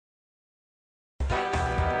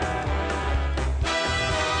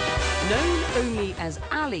only as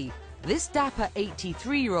Ali, this dapper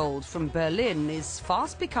 83-year-old from Berlin is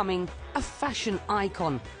fast becoming a fashion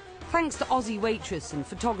icon, thanks to Aussie waitress and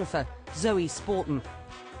photographer Zoe Sporton.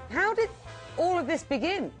 How did all of this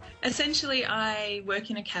begin? Essentially, I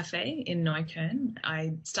work in a cafe in Neukölln.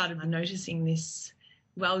 I started noticing this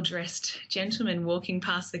well-dressed gentleman walking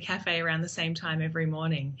past the cafe around the same time every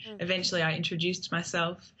morning. Eventually, I introduced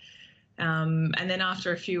myself, and then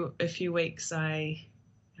after a few weeks, I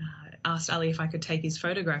asked Ali if I could take his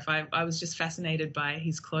photograph. I was just fascinated by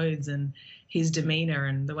his clothes and his demeanour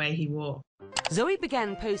and the way he wore. Zoe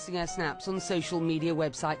began posting her snaps on social media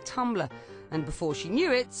website Tumblr, and before she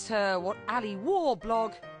knew it, her What Ali Wore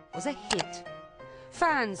blog was a hit.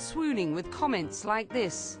 Fans swooning with comments like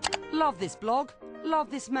this: "Love this blog, love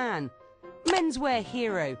this man, menswear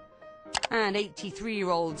hero, and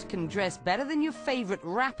 83-year-olds can dress better than your favourite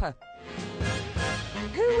rapper."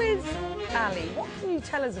 Who is Ali? What can you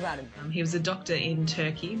tell us about him? He was a doctor in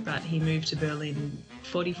Turkey, but he moved to Berlin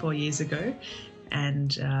 44 years ago,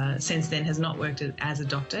 and since then has not worked as a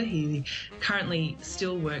doctor. He currently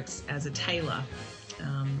still works as a tailor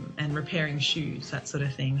and repairing shoes, that sort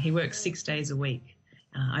of thing. He works 6 days a week.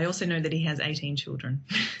 I also know that he has 18 children.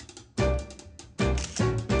 And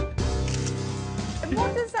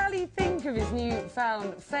what does Ali think of his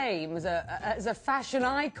newfound fame as a fashion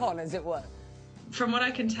icon, as it were? From what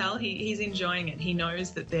I can tell, he's enjoying it. He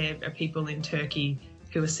knows that there are people in Turkey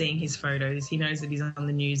who are seeing his photos. He knows that he's on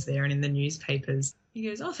the news there and in the newspapers. He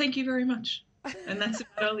goes, "Oh, thank you very much." And that's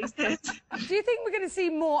about all he says. Do you think we're going to see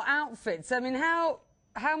more outfits? I mean, how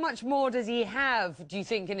much more does he have, do you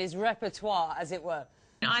think, in his repertoire, as it were?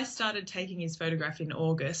 I started taking his photograph in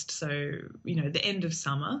August, so, you know, the end of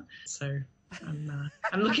summer. So I'm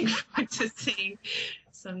looking forward to seeing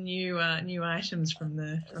some new items from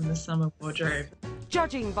the summer wardrobe.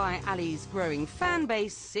 Judging by Ali's growing fan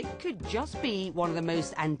base, it could just be one of the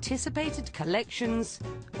most anticipated collections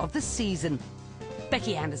of the season.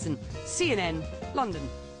 Becky Anderson, CNN, London.